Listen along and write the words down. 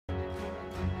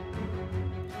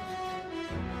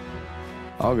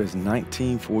August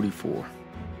 1944.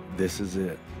 This is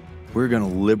it. We're gonna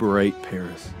liberate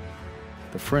Paris.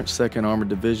 The French 2nd Armored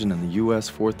Division and the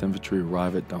U.S. 4th Infantry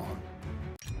arrive at dawn.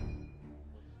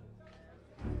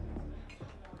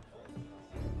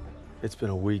 It's been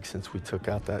a week since we took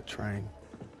out that train.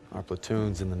 Our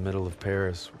platoon's in the middle of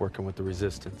Paris, working with the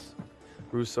resistance.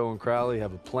 Rousseau and Crowley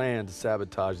have a plan to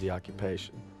sabotage the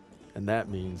occupation, and that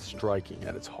means striking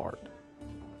at its heart.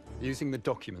 Using the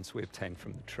documents we obtained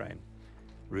from the train,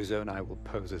 Rousseau and I will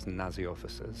pose as Nazi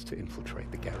officers to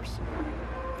infiltrate the garrison.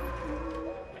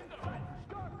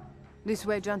 This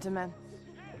way, gentlemen.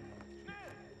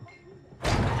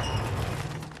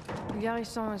 The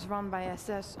garrison is run by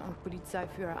SS and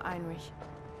Polizeiführer Heinrich.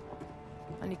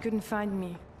 And he couldn't find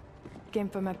me. He came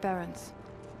for my parents.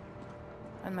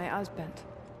 And my husband.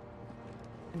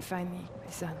 And finally,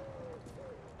 my son.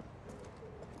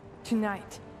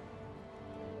 Tonight,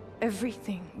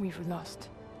 everything we've lost,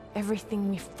 everything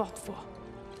we fought for,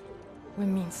 will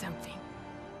mean something.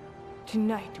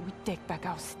 Tonight, we take back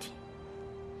our city.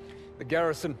 The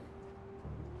garrison.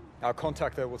 Our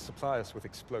contact there will supply us with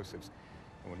explosives.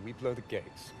 And when we blow the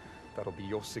gates, that'll be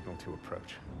your signal to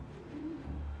approach.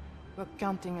 We're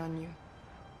counting on you.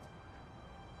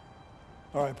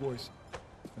 All right, boys.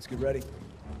 Let's get ready.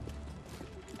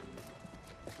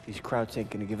 These crowds ain't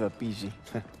gonna give up easy.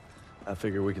 I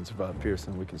figure we can survive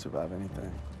Pierson, we can survive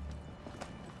anything.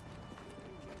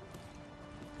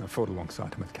 I fought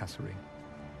alongside him at Kasserine.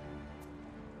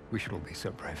 We should all be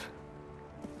so brave.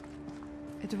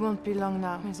 It won't be long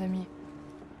now, mes amis.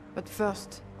 But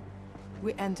first,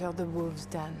 we enter the wolves'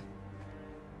 den.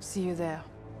 See you there.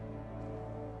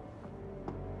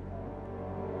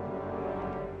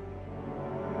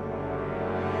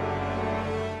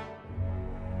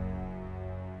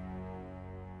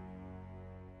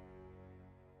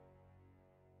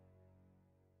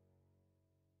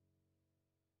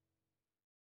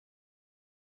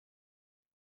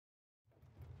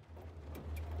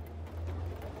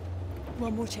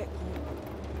 One more checkpoint.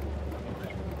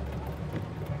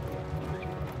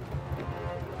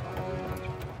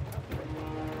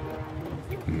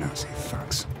 Nazi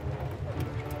thugs.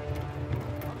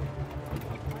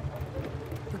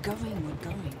 We're going.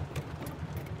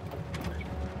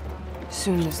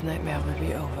 Soon this nightmare will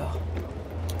be over.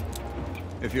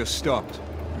 If you're stopped,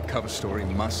 the cover story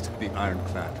must be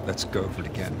ironclad. Let's go over it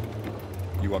again.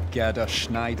 You are Gerda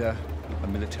Schneider, a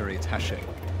military attaché.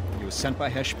 You were sent by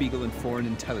Herr Spiegel and Foreign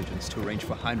Intelligence to arrange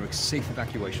for Heinrich's safe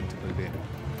evacuation to Berlin.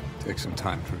 Take some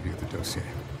time to review the dossier.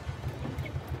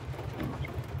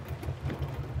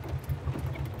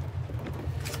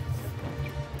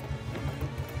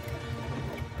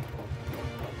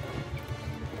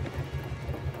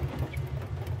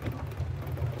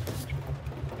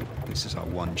 This is our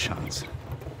one chance.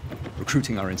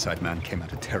 Recruiting our inside man came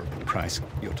at a terrible price.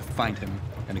 You ought to find him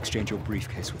and exchange your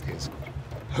briefcase with his.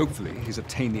 Hopefully, he's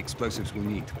obtained the explosives we'll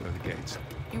need to blow the gates.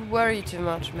 You worry too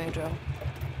much, Major.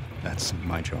 That's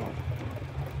my job.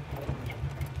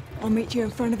 I'll meet you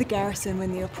in front of the garrison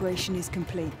when the operation is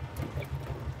complete.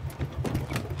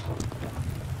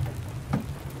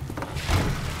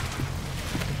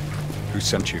 Who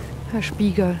sent you? Herr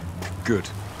Spiegel. Good.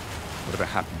 Whatever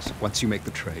happens, once you make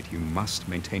the trade, you must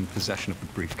maintain possession of the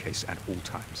briefcase at all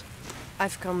times.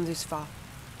 I've come this far.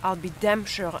 I'll be damn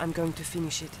sure I'm going to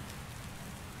finish it.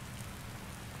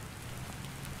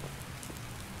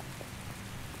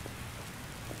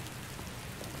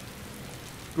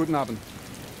 Guten Abend.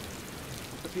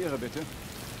 Papiere, bitte.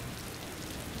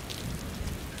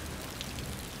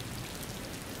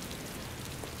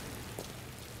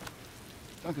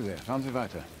 Danke sehr. Fahren Sie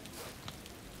weiter.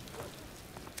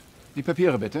 Die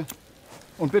Papiere, bitte.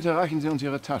 Und bitte reichen Sie uns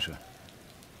Ihre Tasche.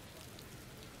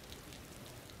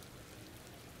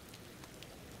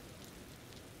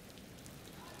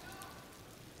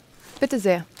 Bitte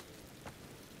sehr.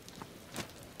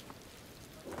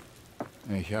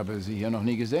 Ich habe Sie hier noch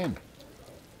nie gesehen.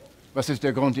 Was ist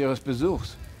der Grund Ihres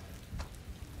Besuchs?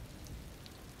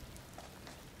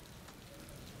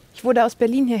 Ich wurde aus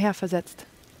Berlin hierher versetzt.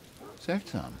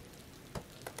 Seltsam.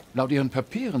 Laut Ihren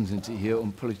Papieren sind Sie hier,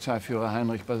 um Polizeiführer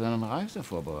Heinrich bei seinen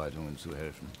Reisevorbereitungen zu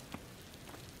helfen.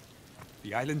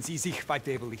 Beeilen Sie sich,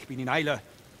 Weidebel, ich bin in Eile.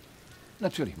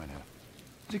 Natürlich, mein Herr.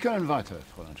 Sie können weiter,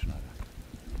 Fräulein Schneider.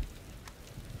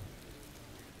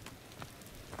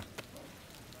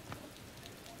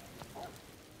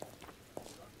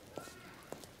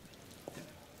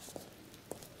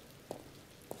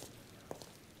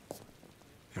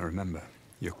 Now remember,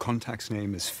 your contact's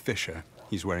name is Fisher.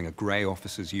 He's wearing a grey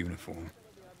officer's uniform.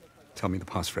 Tell me the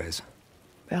passphrase.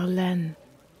 Berlin.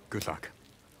 Good luck.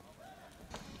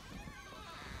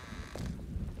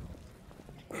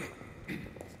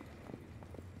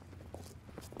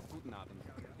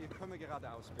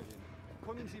 geradeaus, Berlin.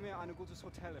 Können Sie mir ein gutes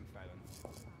Hotel empfehlen?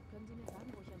 Können Sie mir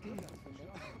sagen, wo ich ein Hotel finde?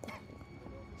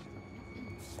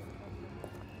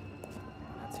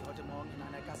 Man hat sie heute Morgen in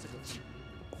einer Gasse gefunden.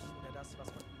 Oder das, was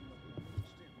von Ihnen noch nicht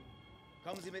stimmt.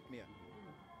 Kommen Sie mit mir.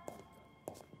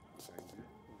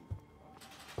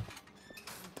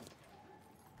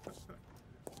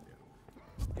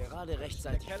 Gerade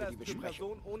rechtzeitig Der Keller für die ist für Besprechung.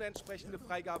 Personen ohne entsprechende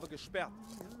Freigabe gesperrt.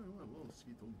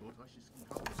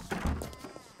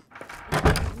 Ich habe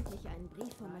endlich einen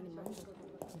Brief von meinem Mann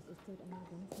bekommen. Das ist seit einer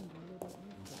ganzen Weile der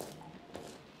Einzige.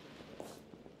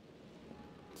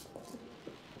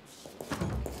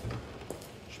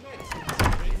 Schmidt,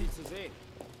 schön, Sie zu sehen.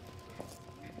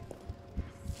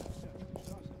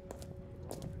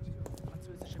 Der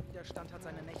französische Widerstand hat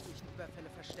seine nächtlichen Überfälle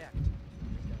verstärkt.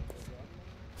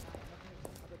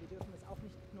 Aber wir dürfen es auch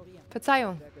nicht ignorieren.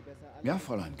 Verzeihung. Ja,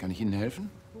 Fräulein, kann ich Ihnen helfen?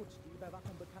 Gut, die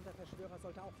Überwachung bekannter Verschwörer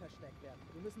sollte auch verstärkt werden.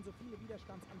 Wir müssen so viele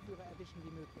Widerstandsanführer erwischen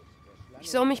wie möglich. Ich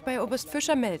soll mich bei Oberst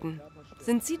Fischer melden.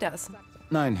 Sind Sie das?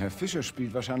 Nein, Herr Fischer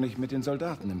spielt wahrscheinlich mit den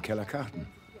Soldaten im Keller Karten.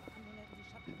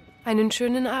 Einen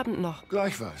schönen Abend noch.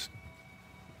 Gleichfalls.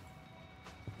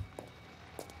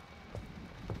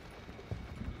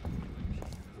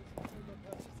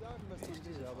 Sagen, was ich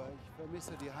will, aber ich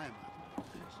vermisse die Heimat.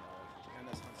 Ich kann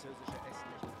das französische Essen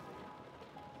nicht.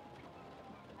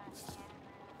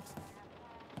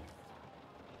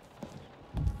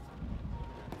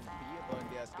 Hier wollen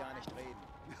wir erst gar nicht reden.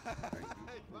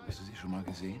 Hast du sie schon mal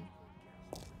gesehen?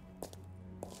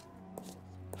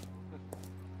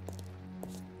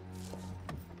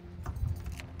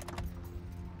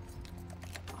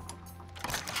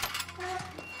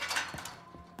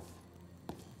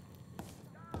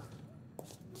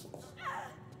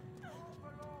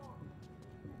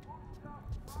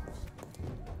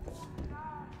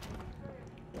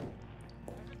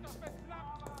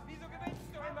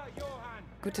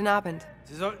 Guten Abend.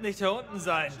 Sie sollten nicht hier unten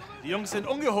sein. Die Jungs sind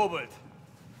ungehobelt.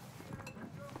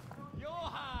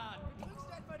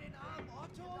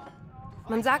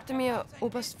 Man sagte mir,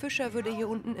 Oberst Fischer würde hier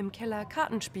unten im Keller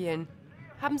Karten spielen.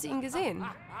 Haben Sie ihn gesehen?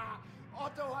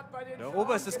 Der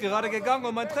Oberst ist gerade gegangen,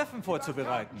 um ein Treffen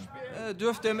vorzubereiten. Er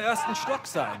dürfte im ersten Stock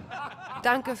sein.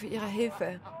 Danke für Ihre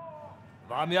Hilfe.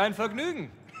 War mir ein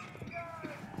Vergnügen.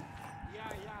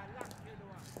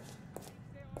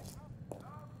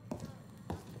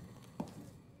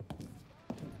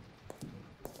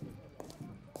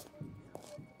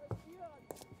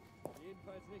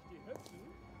 Jedenfalls nicht die Hüpfen.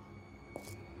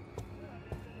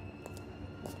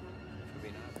 Für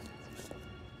wen arbeitet sie?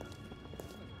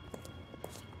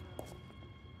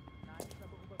 Nein, ich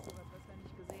habe Oberführer Köstler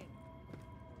nicht gesehen.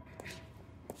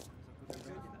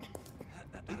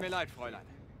 Tut mir leid, Fräulein.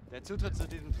 Der Zutritt zu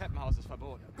diesem Treppenhaus ist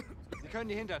verboten. Sie können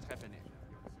die Hintertreppe nehmen.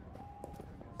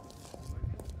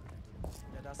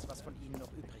 Oder das, was von ihnen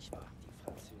noch übrig war. Die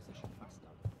französischen Faster.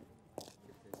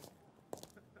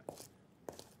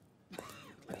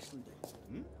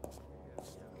 Hm?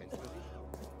 Kennst du dich?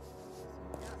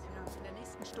 Ja, sie nahmen in der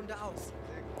nächsten Stunde aus.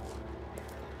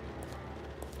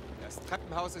 Das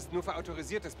Treppenhaus ist nur für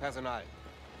autorisiertes Personal.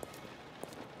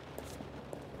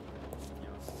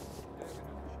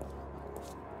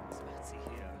 Was macht sie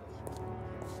hier?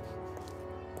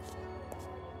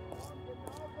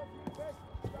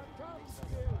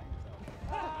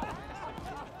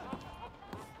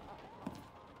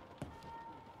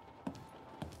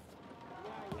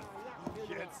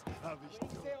 Jetzt habe ich Ich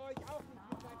sehe euch auch nicht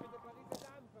die Zeit mit den Pariser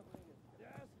Damen verbringen.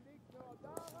 Das liegt nur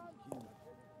daran,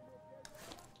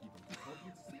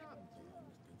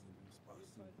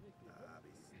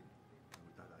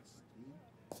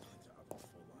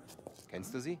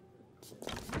 Kennst du sie?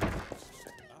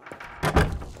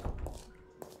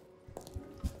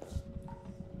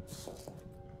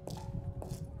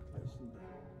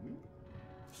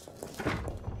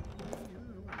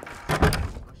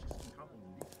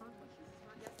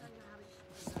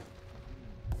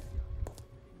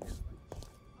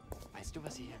 Weißt du,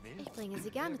 was sie hier will? Ich bringe Sie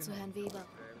gerne zu Herrn Weber.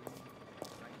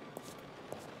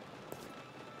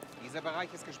 Dieser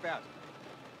Bereich ist gesperrt.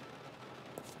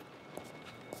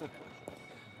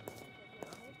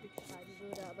 Ich schreiben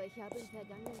würde, aber ich habe im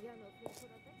vergangenen Jahr nur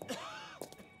 506.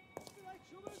 vielleicht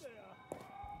schummelt er.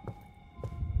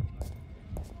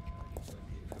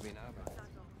 Für wen arbeitet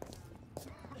sie?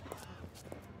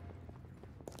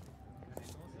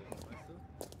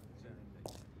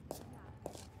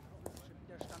 Der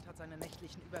Widerstand hat seine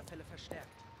nächtlichen Überfälle verstärkt.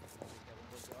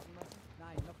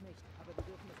 Nein, noch nicht. Aber wir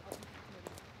dürfen es auch nicht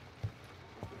ignorieren.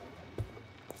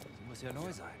 Sie muss ja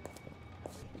neu sein.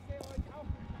 Ich sehe euch auch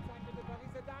nicht die Zeit mit den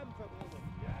Pariser Damen verbringen. Das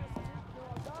liegt nur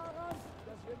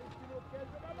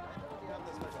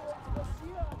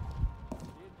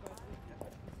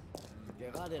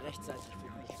Gerade rechtzeitig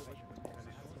für mich.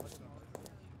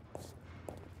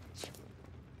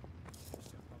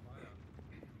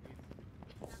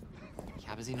 Ich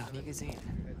habe sie noch nie gesehen.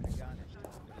 Gar nicht.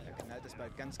 Da knallt es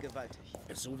bald ganz gewaltig.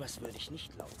 Sowas würde ich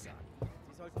nicht laut sagen.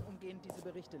 Sie sollten umgehend diese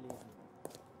Berichte lesen.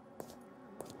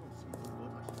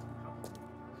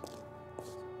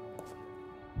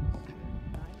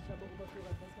 Nein, ich habe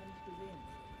Oberführer Kessler nicht gesehen.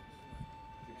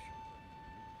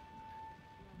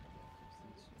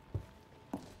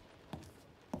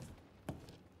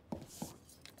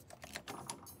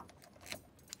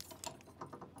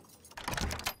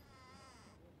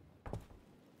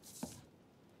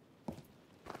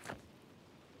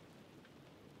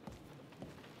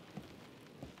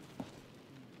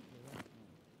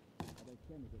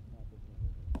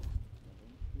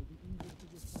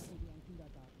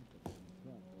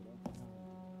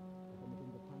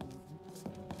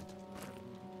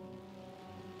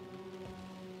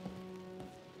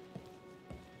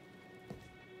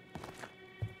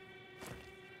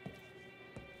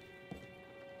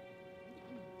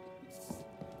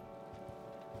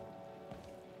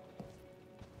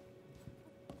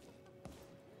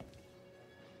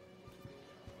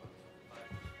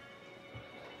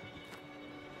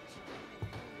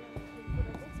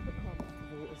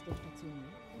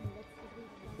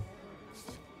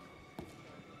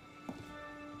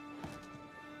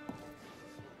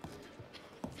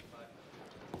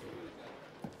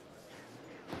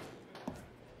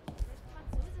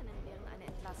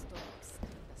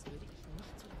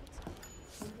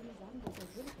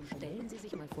 Stellen Sie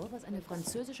sich mal vor, was eine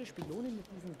französische Spionin mit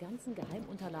diesen ganzen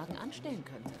Geheimunterlagen anstellen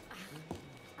könnte.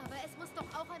 Aber es muss doch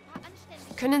auch ein paar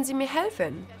anständige... Können Sie mir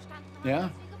helfen?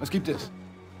 Ja? Was gibt es?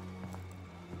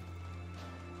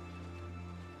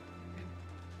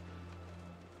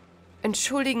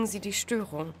 Entschuldigen Sie die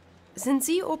Störung. Sind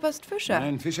Sie Oberst Fischer?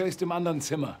 Nein, Fischer ist im anderen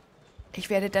Zimmer. Ich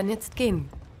werde dann jetzt gehen.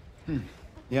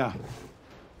 Ja.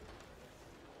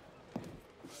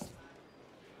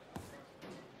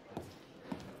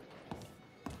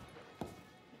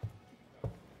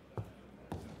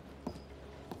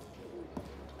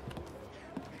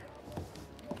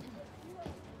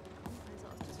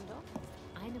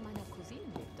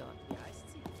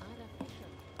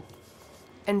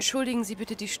 Entschuldigen Sie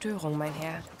bitte die Störung, mein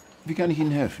Herr. Wie kann ich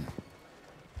Ihnen helfen?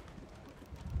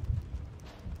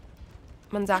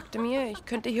 Man sagte mir, ich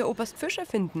könnte hier Oberst Fischer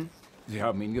finden. Sie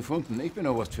haben ihn gefunden. Ich bin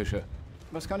Oberst Fischer.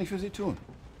 Was kann ich für Sie tun?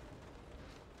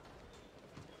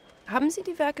 Haben Sie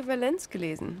die Werke Valenz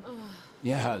gelesen?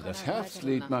 Ja, das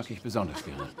Herbstlied mag ich besonders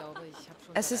gerne.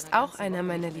 Es ist auch einer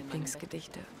meiner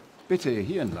Lieblingsgedichte. Bitte,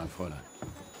 hier entlang, Fräulein.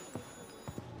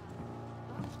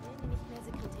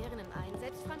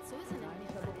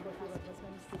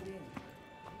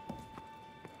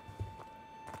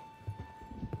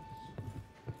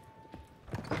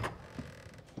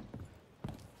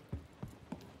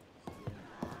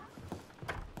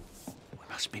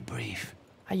 Be brief.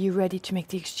 Are you ready to make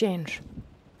the exchange?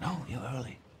 No, you're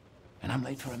early. And I'm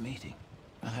late for a meeting.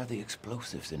 I'll have the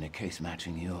explosives in a case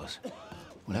matching yours.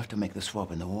 We'll have to make the swap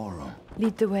in the war room.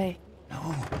 Lead the way.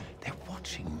 No, they're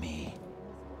watching me.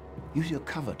 Use your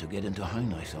cover to get into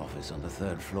Heinrich's office on the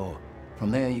 3rd floor.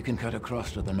 From there, you can cut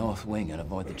across to the north wing and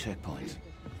avoid the checkpoints.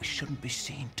 We shouldn't be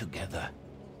seen together.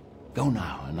 Go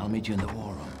now, and I'll meet you in the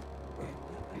war room.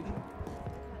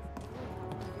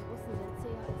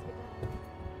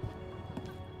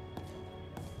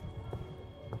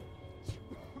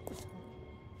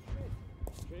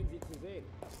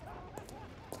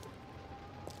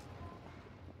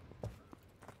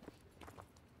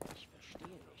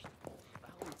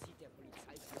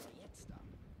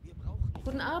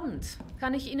 Guten Abend.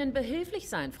 Kann ich Ihnen behilflich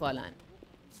sein, Fräulein?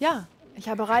 Ja, ich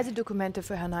habe Reisedokumente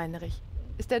für Herrn Heinrich.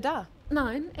 Ist er da?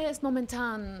 Nein, er ist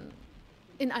momentan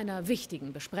in einer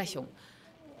wichtigen Besprechung.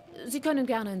 Sie können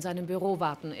gerne in seinem Büro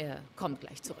warten, er kommt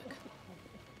gleich zurück.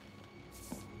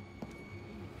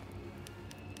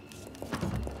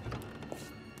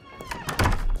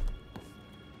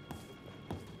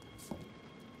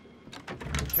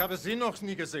 Ich habe Sie noch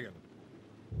nie gesehen.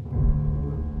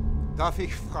 Darf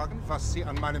ich fragen, was Sie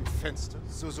an meinem Fenster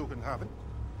zu suchen haben?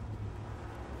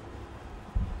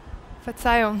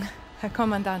 Verzeihung, Herr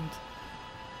Kommandant.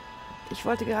 Ich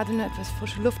wollte gerade nur etwas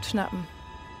frische Luft schnappen.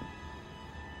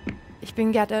 Ich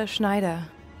bin Gerda Schneider.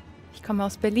 Ich komme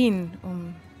aus Berlin,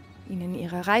 um Ihnen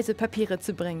Ihre Reisepapiere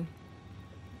zu bringen.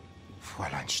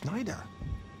 Fräulein Schneider?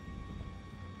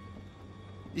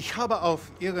 Ich habe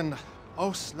auf Ihren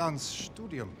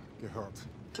Auslandsstudium gehört.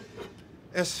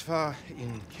 Es war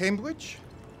in Cambridge,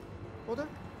 oder?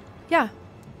 Ja,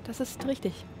 das ist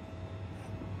richtig.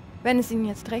 Wenn es Ihnen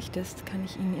jetzt recht ist, kann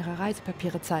ich Ihnen Ihre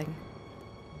Reisepapiere zeigen.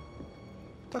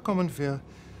 Da kommen wir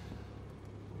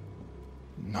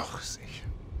noch sicher.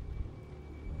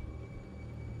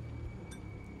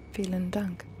 Vielen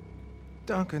Dank.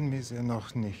 Danken mir sehr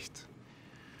noch nicht.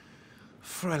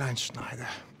 Fräulein Schneider.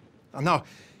 Now,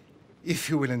 if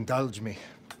you will indulge me,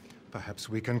 perhaps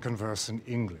we can converse in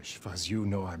English, for as you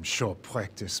know, I'm sure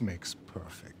practice makes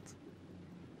perfect.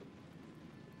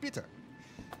 Bitte.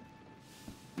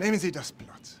 Nehmen Sie das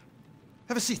Blatt.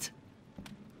 Have a seat.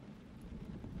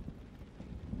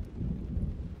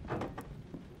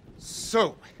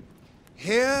 So,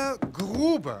 Herr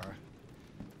Gruber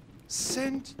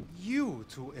sent you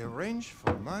to arrange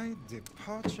for my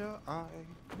departure. I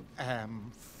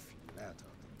am flattered.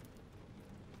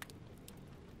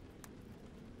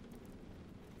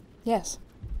 Yes.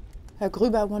 Herr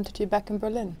Gruber wanted you back in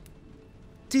Berlin.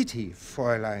 Did he,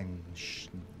 Fräulein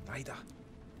Schneider?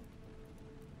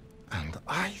 And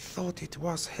I thought it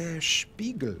was Herr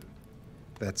Spiegel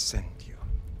that sent you.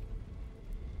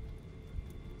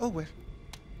 Oh well.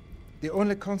 The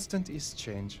only constant is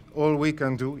change. All we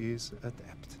can do is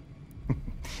adapt.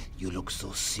 You look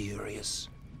so serious.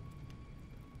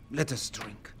 Let us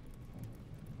drink.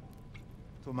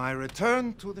 To my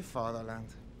return to the fatherland.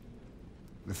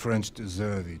 The French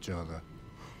deserve each other.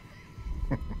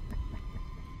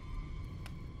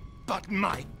 But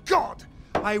my God!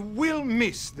 I will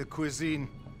miss the cuisine.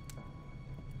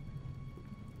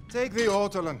 Take the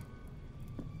ortolan.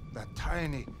 That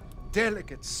tiny,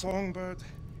 delicate songbird.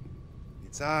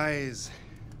 Its eyes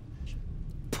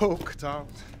poked out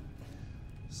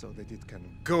so that it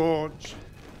can gorge.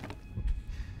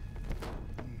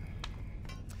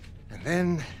 And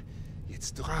then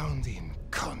it's drowned in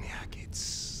cognac.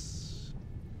 It's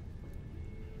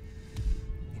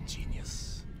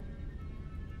ingenious.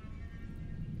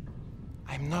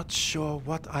 I'm not sure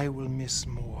what I will miss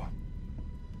more.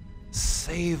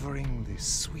 Savoring the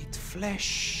sweet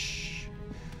flesh,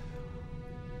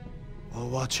 or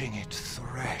watching it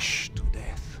thrash to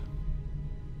death.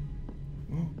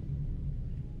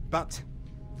 But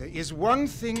there is one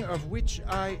thing of which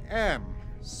I am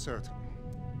certain.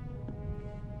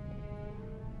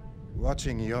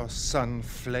 Watching your son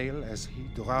flail as he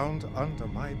drowned under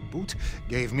my boot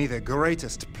gave me the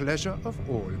greatest pleasure of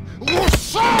all.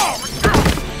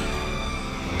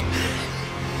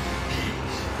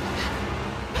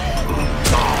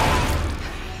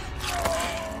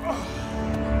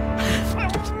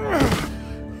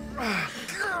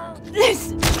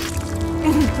 This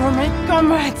is for my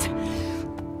comrades.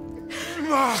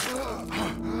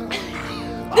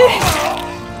 This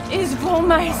is for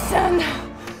my son.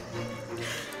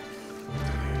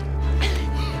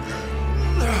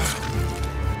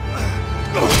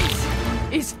 This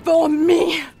is for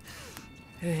me.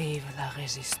 Vive la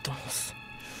résistance.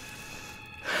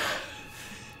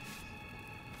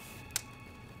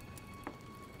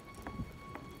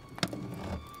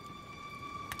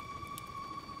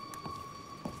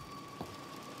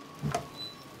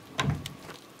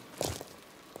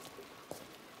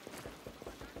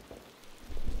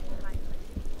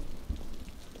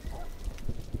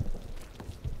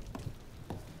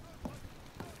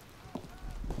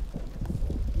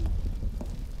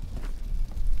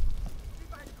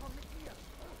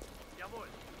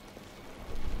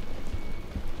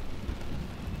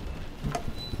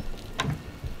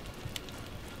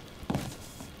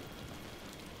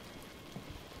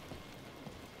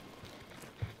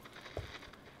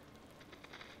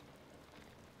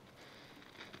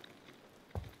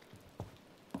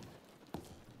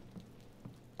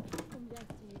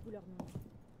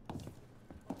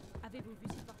 Avez-vous vu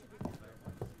s'il portait des...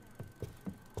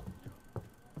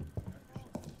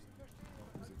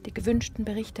 Die gewünschten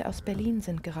Berichte aus Berlin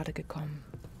sind gerade gekommen.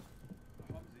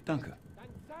 Danke.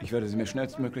 Ich werde sie mir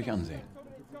schnellstmöglich ansehen.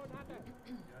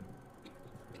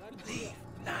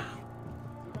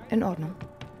 In Ordnung.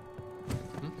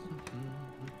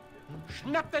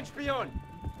 Schnappt den Spion!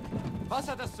 Was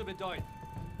hat das zu bedeuten?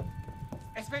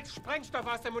 Es fällt Sprengstoff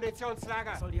aus dem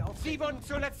Munitionslager. Sie wurden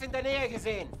zuletzt in der Nähe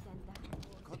gesehen.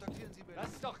 Kontaktieren Sie bitte. Das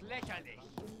ist doch lächerlich.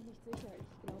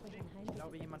 Ich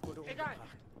glaube, jemand wurde Egal.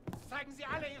 umgebracht. Zeigen Sie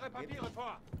alle Ihre Papiere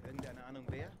vor. Irgendeine Ahnung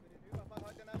wer?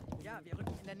 Ja, wir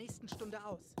rücken in der nächsten Stunde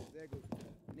aus. Sehr gut.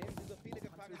 Nehmen Sie so viele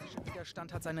Gefangene. Der französische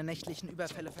Widerstand hat seine nächtlichen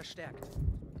Überfälle verstärkt.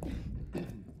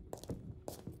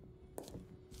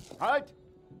 Halt!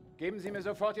 Geben Sie mir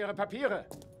sofort Ihre Papiere!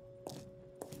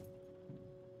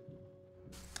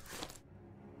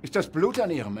 Ist das Blut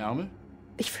an Ihrem Ärmel?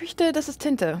 Ich fürchte, das ist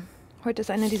Tinte. Heute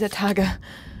ist einer dieser Tage.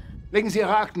 Legen Sie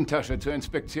Ihre Aktentasche zur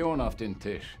Inspektion auf den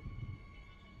Tisch.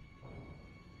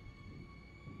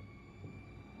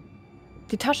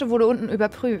 Die Tasche wurde unten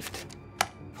überprüft.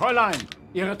 Fräulein,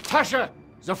 Ihre Tasche!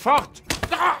 Sofort!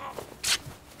 Da!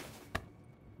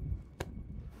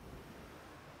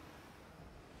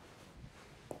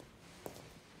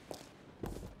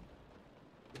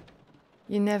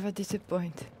 You never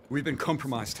disappoint. We've been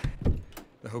compromised.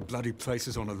 The whole bloody place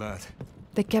is on alert.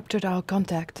 They captured our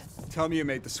contact. Tell me you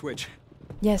made the switch.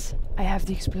 Yes, I have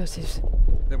the explosives.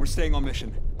 Then we're staying on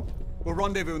mission. We'll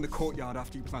rendezvous in the courtyard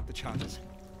after you plant the charges.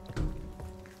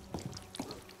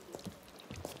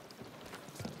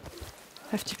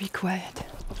 Have to be quiet.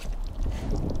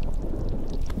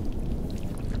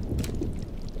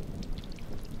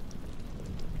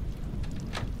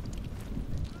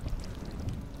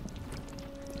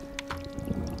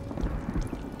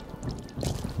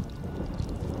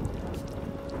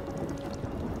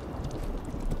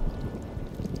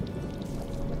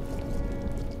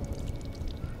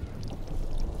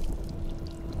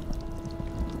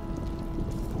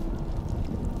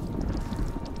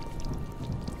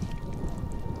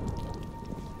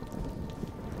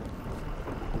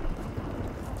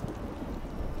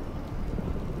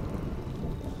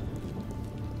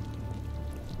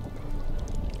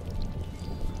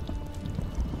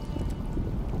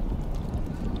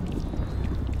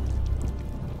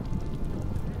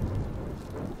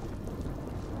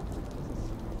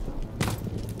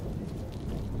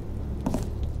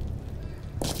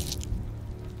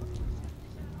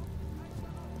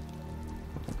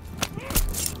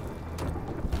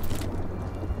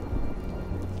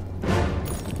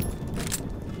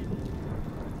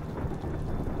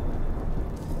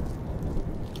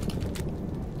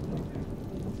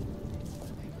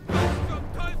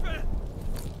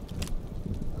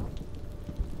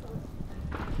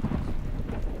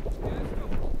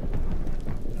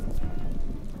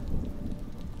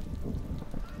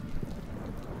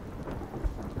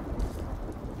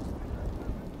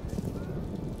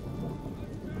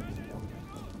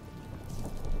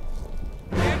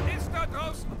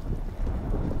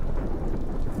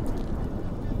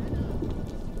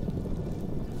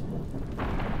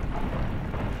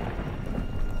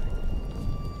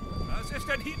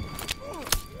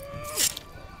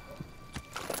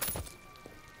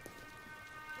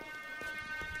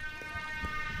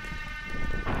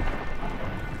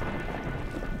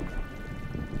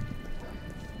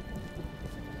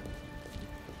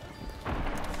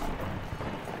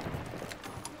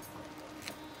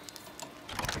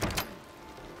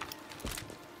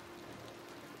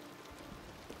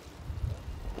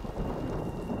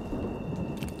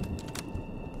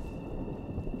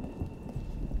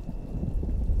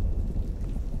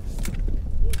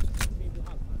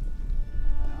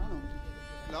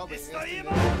 Ist da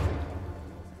jemand?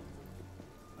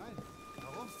 Nein.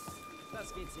 Warum?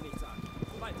 Das geht sie nichts an.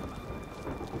 Weitermachen.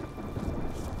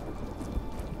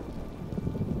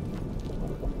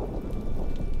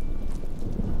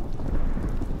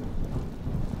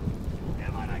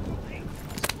 Wer war dein Kompliz?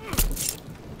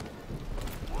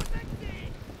 Wo sind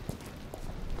sie?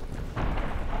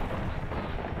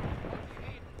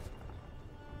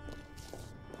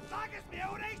 Sag es mir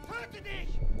oder ich töte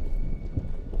dich!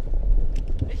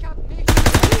 Ich hab nicht.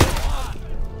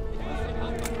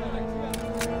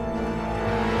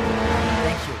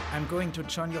 Thank you. I'm going to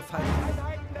join your fight.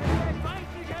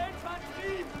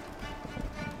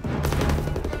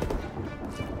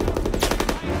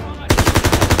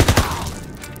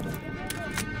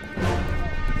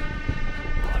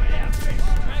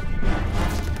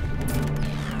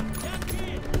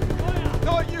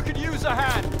 Thought you could use a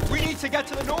hand. We need to get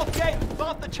to the north gate and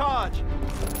plant the charge.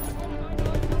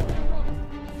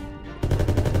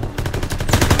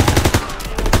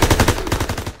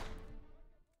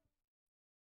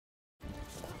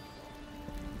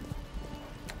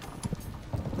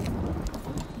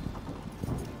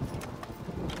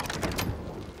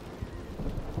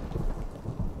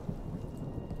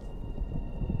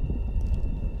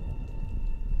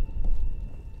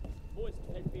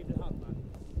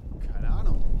 Keine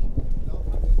Ahnung.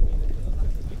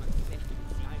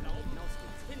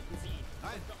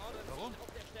 Nein. Warum?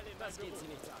 Das geht sie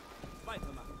nichts an.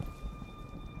 Weitermachen.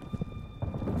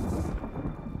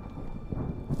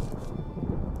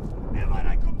 Wer war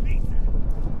dein Komplize?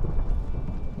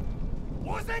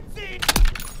 Wo sind sie?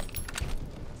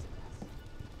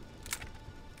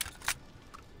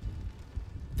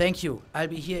 Thank you. I'll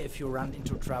be here if you run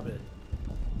into trouble.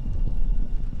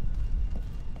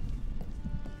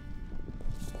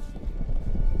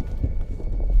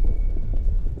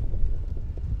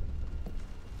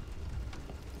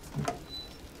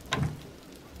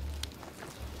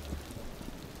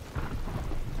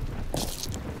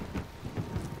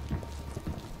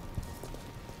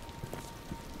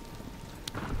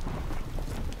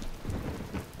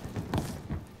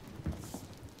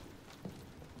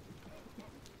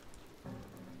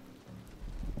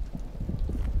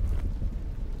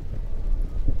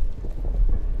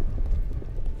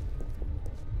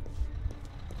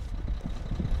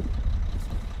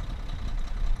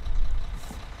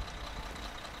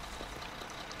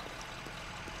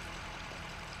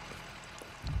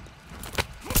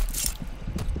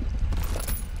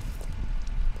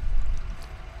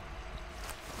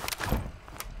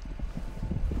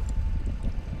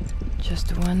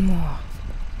 Just one more.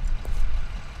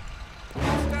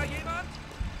 Ist da jemand?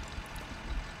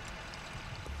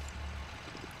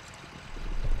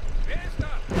 Wer ist da?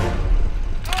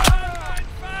 Ah, ein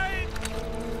Feind!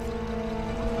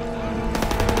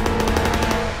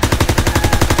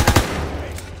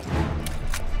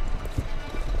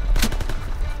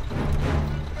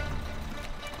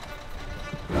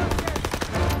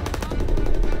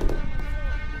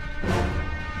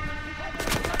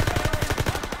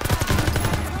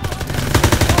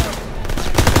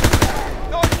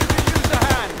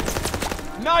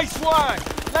 Nice work!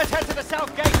 Let's head to the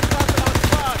south gate and grab the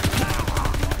last guard!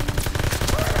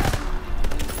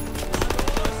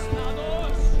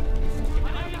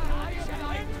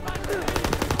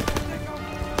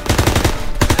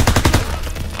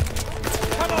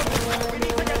 Come on! We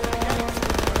need to get to the gate!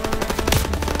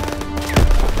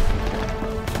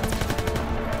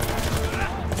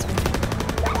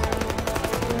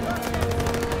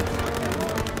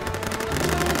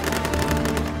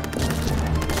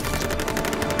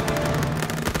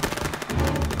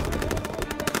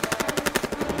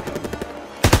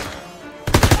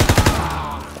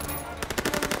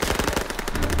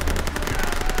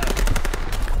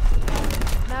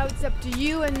 It's up to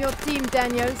you and your team,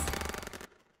 Daniels.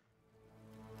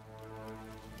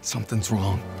 Something's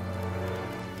wrong.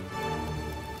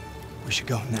 We should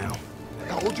go now.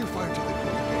 Now hold your fire till they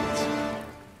pull the gates.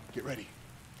 Get ready.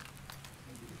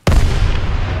 All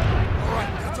right,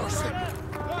 that's our signal.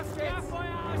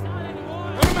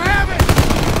 Let them have it!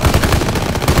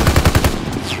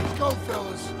 Let's go,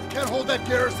 fellas. Can't hold that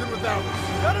garrison without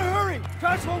us. Gotta hurry!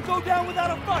 Trash won't go down without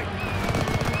a fight!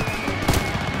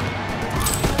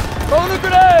 Throw the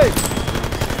grenade!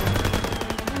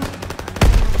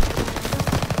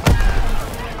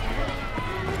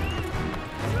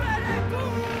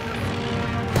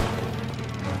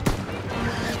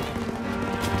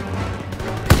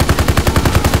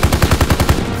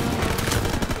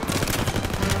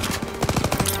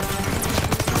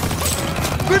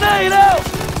 Grenade out!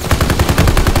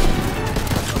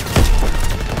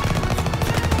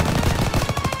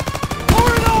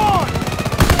 Pour it on!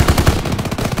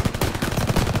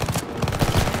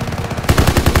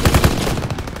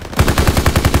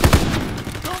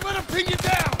 Don't let them pin you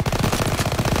down!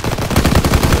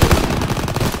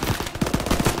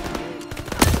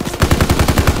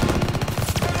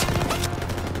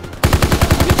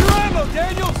 Get your ammo,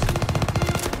 Daniels!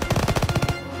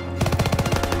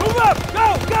 Move up! Go!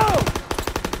 Go!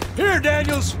 Here,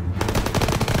 Daniels!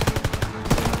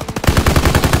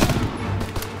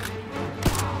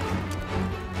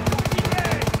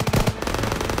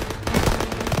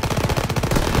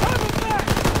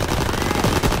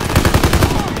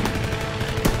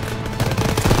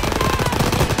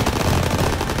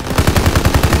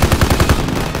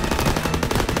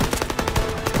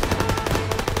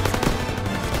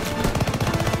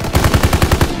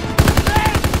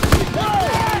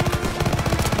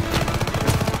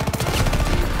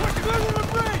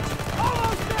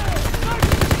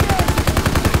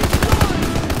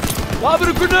 Lob it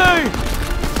a grenade!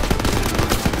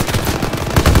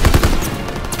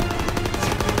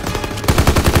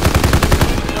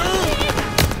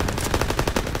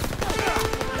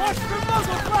 Watch for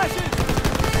muzzle flashes!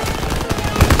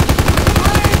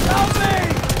 Please help me!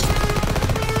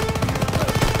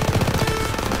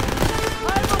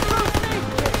 I'm a Bruce.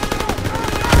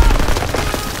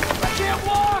 I can't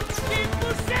walk! Keep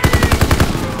pushing!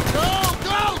 Go,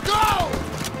 go, go!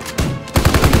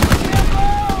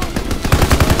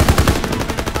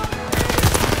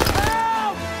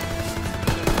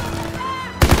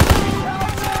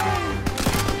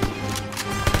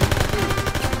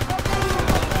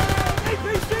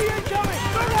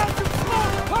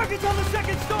 Target's on the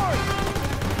second story!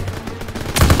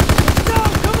 No,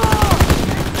 come on!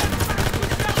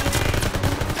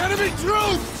 Enemy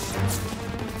troops!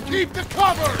 Keep the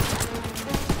cover!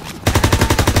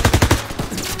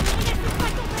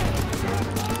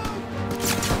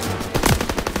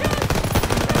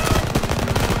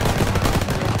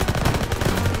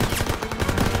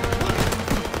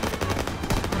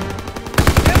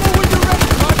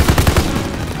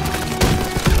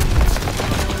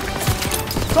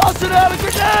 Toss it out, a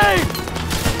grenade!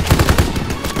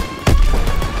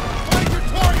 Find your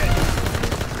target!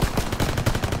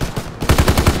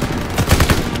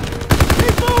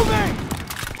 Keep moving!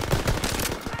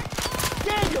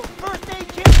 Daniel, first aid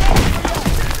kit ready for you!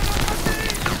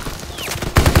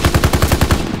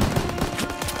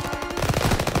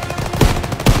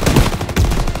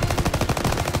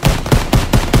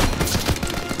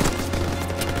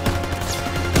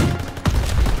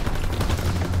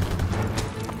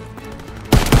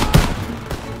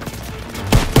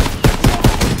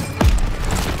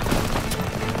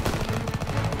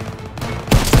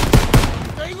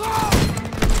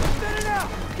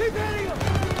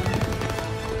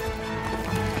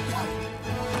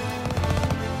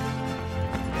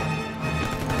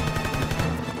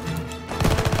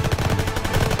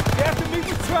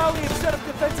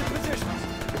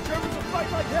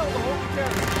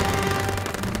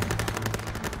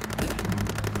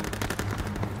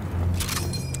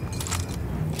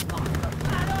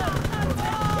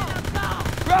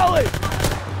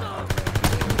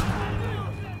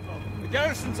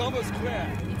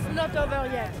 not over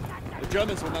yet. The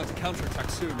Germans will mount a counterattack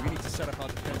soon. We need to set up our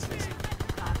defenses.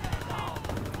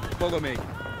 Follow me.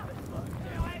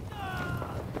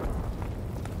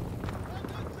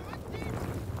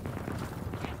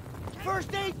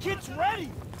 First aid kit's ready!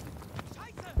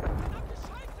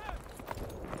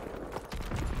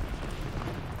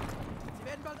 Sie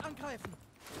werden bald angreifen.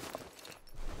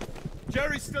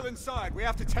 Jerry's still inside. We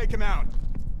have to take him out.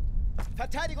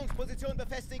 Verteidigungsposition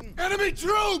befestigen. Enemy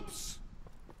troops!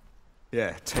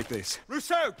 Yeah, take this.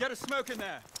 Rousseau, get a smoke in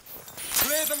there.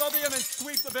 Clear the lobby and then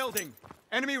sweep the building.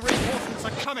 Enemy reinforcements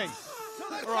are coming.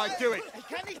 All right, do it. Ich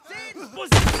kann nicht sehen!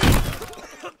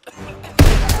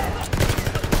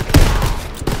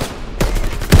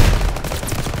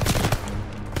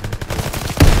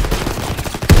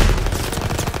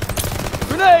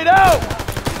 Grenade out!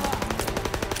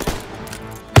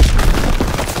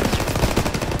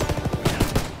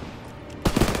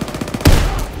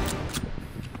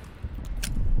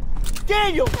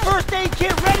 Daniel, first aid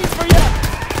kit ready for you!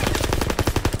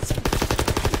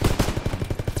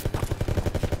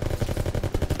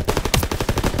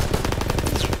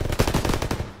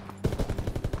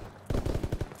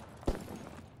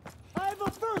 I have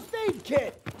a first aid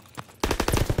kit!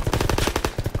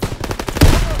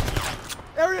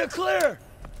 Area clear!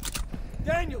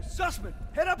 Daniel, Sussman,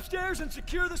 head upstairs and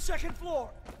secure the second floor.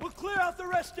 We'll clear out the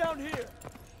rest down here.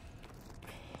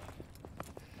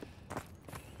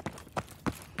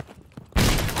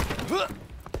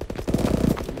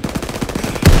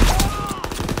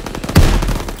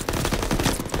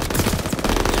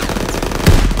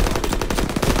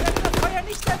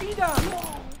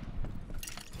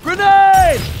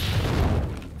 Grenade!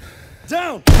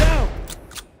 Down! Down!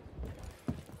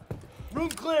 Room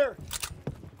clear.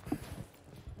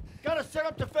 Gotta set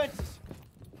up defenses.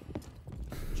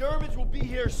 Germans will be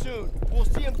here soon. We'll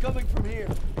see them coming from here.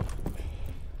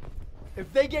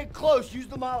 If they get close, use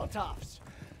the Molotovs.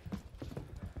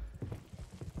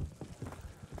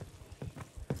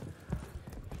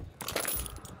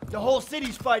 The whole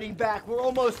city's fighting back. We're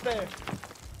almost there.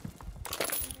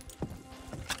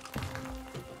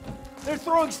 They're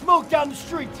throwing smoke down the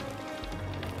street.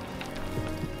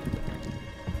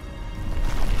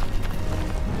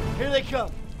 Here they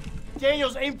come.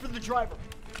 Daniels, aim for the driver.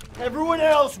 Everyone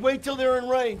else, wait till they're in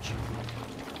range.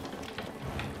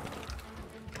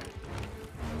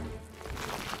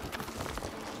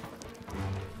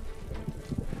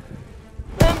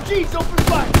 MGs, open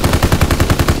fire!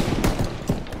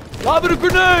 Lobbing a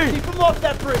grenade! Keep them off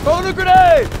that bridge! Throwing a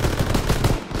grenade!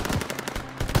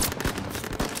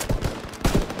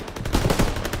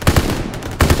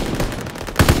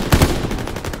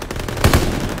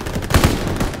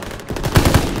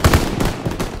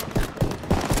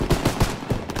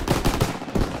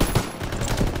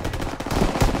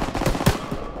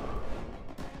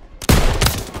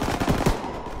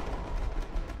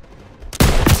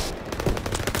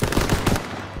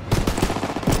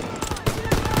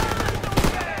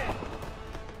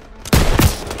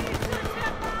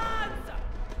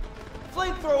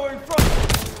 Flamethrower in front!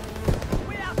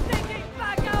 We are taking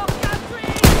back our country!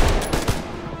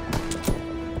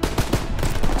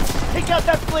 Take out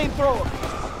that flamethrower!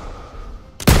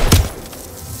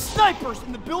 Snipers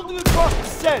in the building across the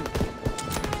Seine!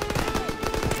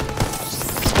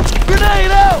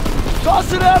 Grenade out!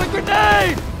 Tossing out a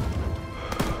grenade!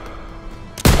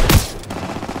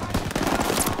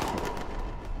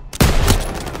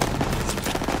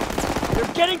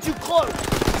 They're getting too close!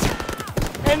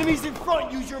 Enemies in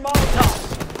front, use your Molotovs!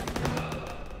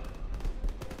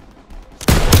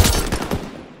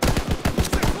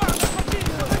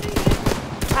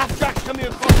 Half-track's coming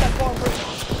across that far bridge!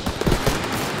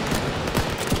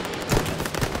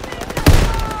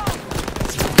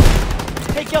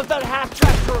 Take out that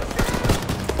half-track turret!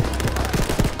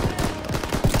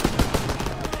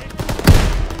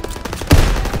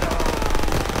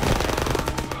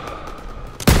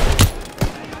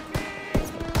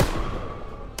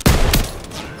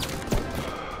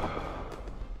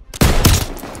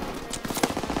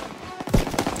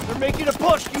 Making a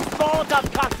push, use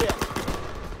Molotov cocktails.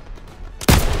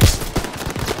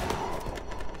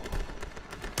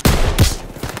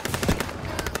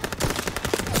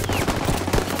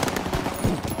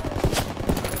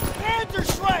 Hands are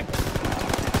shrank.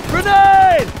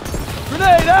 Grenade!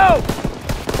 Grenade out!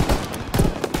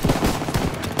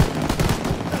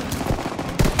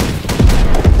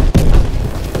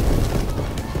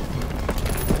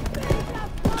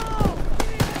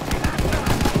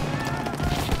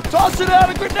 Tossing out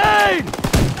a grenade!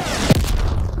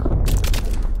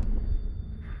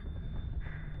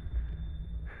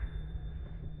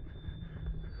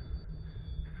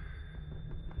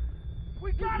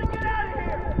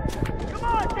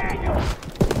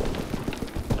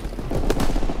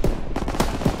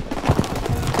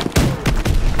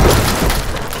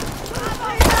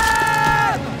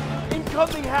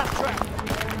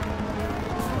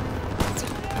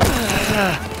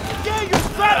 Daniels,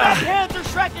 grab that Panther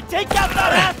track and take out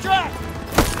that half track!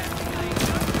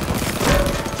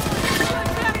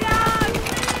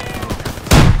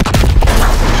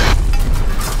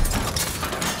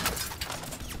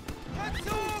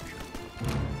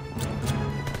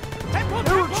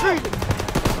 They're retreating!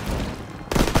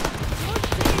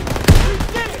 We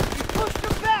did it! We pushed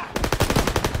them back!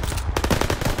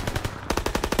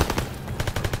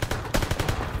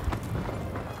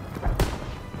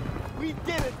 We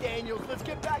did it, Daniels. Let's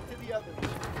get back to the others.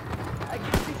 I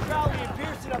can see Crowley and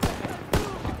Pierson up ahead.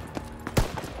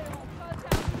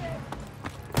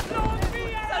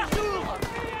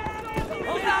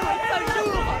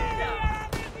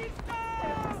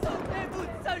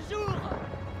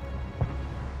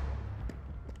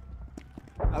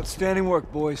 Outstanding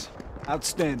work, boys.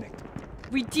 Outstanding.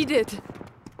 We did it.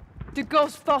 The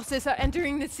Ghost forces are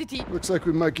entering the city. Looks like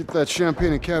we might get that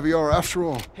champagne and caviar after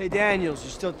all. Hey, Daniels, you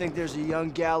still think there's a young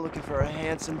gal looking for a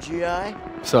handsome GI?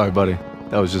 Sorry, buddy.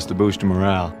 That was just to boost your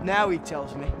morale. Now he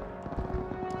tells me.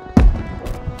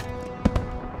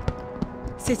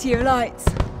 City of Lights.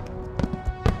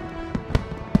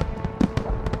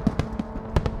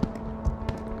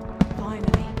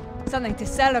 Finally. Something to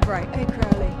celebrate. Hey,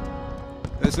 Crowley.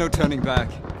 There's no turning back.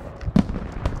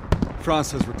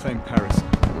 France has reclaimed Paris.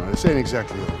 Well, this ain't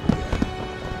exactly over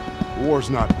yet. The war's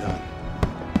not done.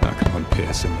 Now come on,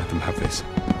 Pierson, let them have this.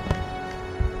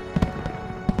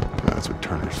 That's what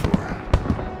Turner's for.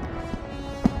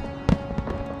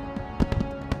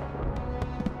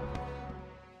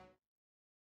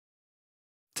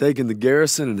 Taking the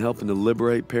garrison and helping to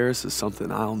liberate Paris is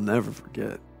something I'll never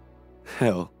forget.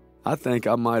 Hell, I think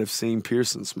I might have seen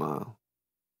Pierson smile.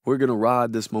 We're gonna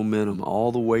ride this momentum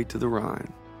all the way to the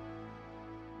Rhine.